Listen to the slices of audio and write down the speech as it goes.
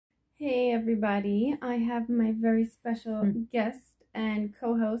Hey everybody, I have my very special guest and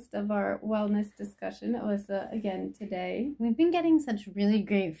co-host of our wellness discussion, Elisa, again today. We've been getting such really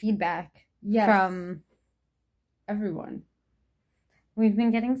great feedback from everyone. We've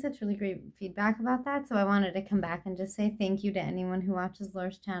been getting such really great feedback about that, so I wanted to come back and just say thank you to anyone who watches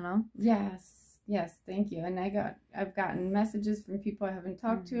Laura's channel. Yes, thank you. And I've gotten messages from people I haven't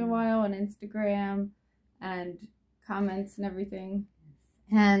talked to in a while on Instagram and comments and everything.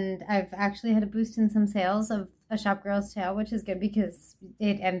 And I've actually had a boost in some sales of A Shop Girl's Tale, which is good because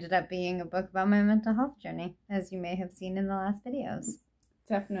it ended up being a book about my mental health journey, as you may have seen in the last videos.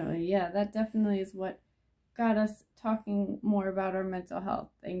 Definitely, yeah, that definitely is what got us talking more about our mental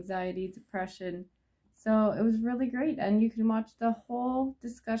health, anxiety, depression. So it was really great, and you can watch the whole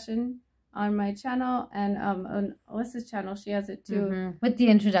discussion on my channel and on Alyssa's channel. She has it too, with the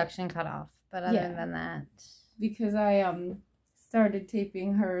introduction cut off. But other than that, because I started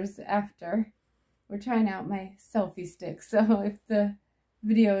taping hers after. We're trying out my selfie stick, so if the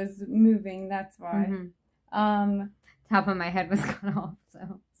video is moving, that's why. Top of my head was cut off,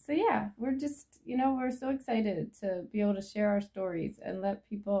 so yeah, we're just, we're so excited to be able to share our stories and let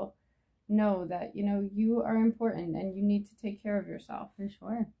people know that, you are important and you need to take care of yourself. For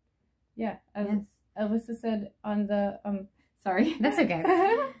sure. Yeah, as Elisa said on the sorry. That's okay.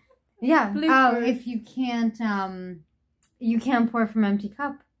 Yeah. If you can't pour from empty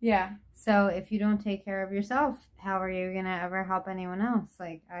cup. Yeah. So if you don't take care of yourself, how are you gonna ever help anyone else?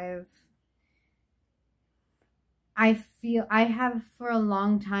 Like I have for a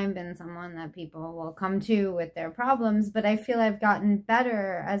long time been someone that people will come to with their problems, but I feel I've gotten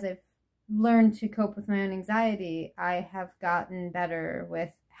better as I've learned to cope with my own anxiety. I have gotten better with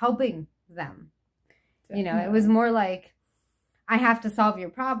helping them. Definitely. It was more like I have to solve your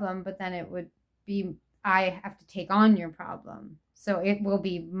problem, but then it would be I have to take on your problem. So it will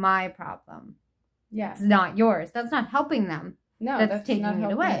be my problem. Yeah. It's not yours. That's not helping them. No, that's taking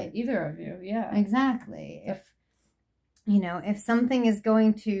it away. Either of you. Yeah. Exactly. If something is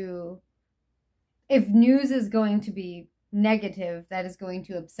going to, if news is going to be negative, that is going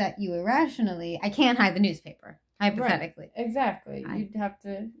to upset you irrationally, I can't hide the newspaper, hypothetically. Right. Exactly. You'd have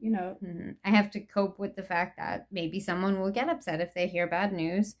to, I have to cope with the fact that maybe someone will get upset if they hear bad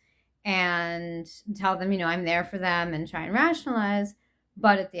news and tell them, I'm there for them and try and rationalize.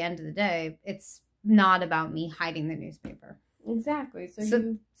 But at the end of the day, it's not about me hiding the newspaper. Exactly.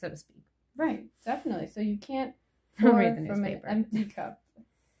 So to speak. Right. Definitely. So you can't pour from an empty cup.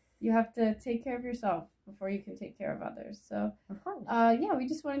 You have to take care of yourself before you can take care of others. So, of course. We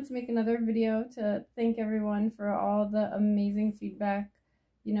just wanted to make another video to thank everyone for all the amazing feedback,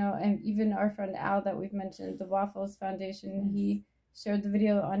 and even our friend Al that we've mentioned, the Waffles Foundation, yes. He shared the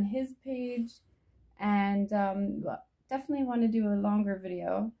video on his page, and definitely want to do a longer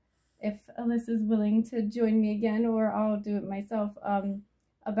video if Alyssa's willing to join me again, or I'll do it myself,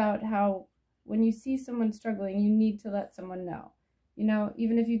 about how when you see someone struggling, you need to let someone know.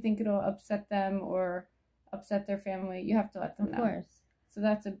 Even if you think it'll upset them or upset their family, you have to let them know. Of course. So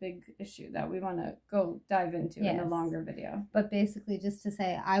that's a big issue that we want to go dive into in a longer video. But basically just to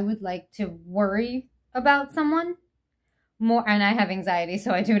say, I would like to worry about someone more, and I have anxiety, so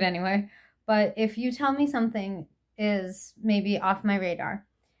I do it anyway. But if you tell me something is maybe off my radar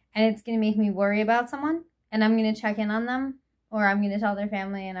and it's going to make me worry about someone and I'm going to check in on them, or I'm going to tell their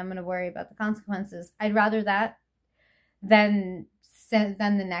family and I'm going to worry about the consequences, I'd rather that than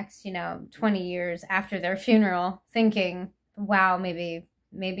the next, 20 years after their funeral thinking, wow, maybe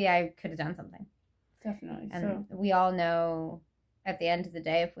I could have done something. Definitely. And we all know at the end of the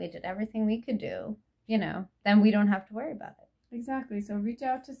day, if we did everything we could do, then we don't have to worry about it. Exactly. So reach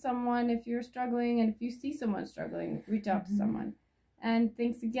out to someone if you're struggling, and if you see someone struggling, reach out to someone. And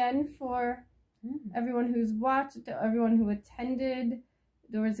thanks again for everyone who's watched, everyone who attended.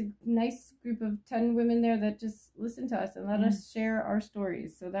 There was a nice group of 10 women there that just listened to us and let us share our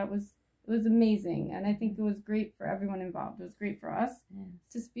stories. So it was amazing. And I think it was great for everyone involved. It was great for us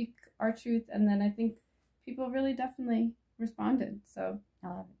to speak our truth. And then I think people really definitely responded. So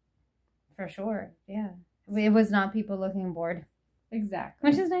for sure. Yeah. It was not people looking bored. Exactly.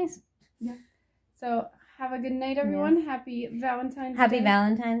 Which is nice. Yeah. So have a good night, everyone. Yes. Happy Valentine's Day. Happy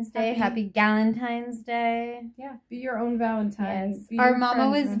Valentine's Day. Happy Galentine's Day. Yeah. Be your own Valentine. Yes. Our mama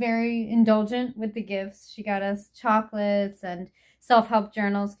was very indulgent with the gifts. She got us chocolates and self-help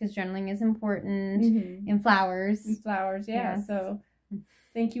journals, because journaling is important, and flowers. And flowers, yeah. Yes. So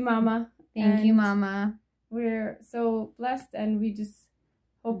thank you, Mama. Thank you, Mama. We're so blessed, and we just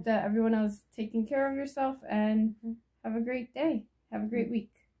hope that everyone else is taking care of yourself, and have a great day. Have a great week.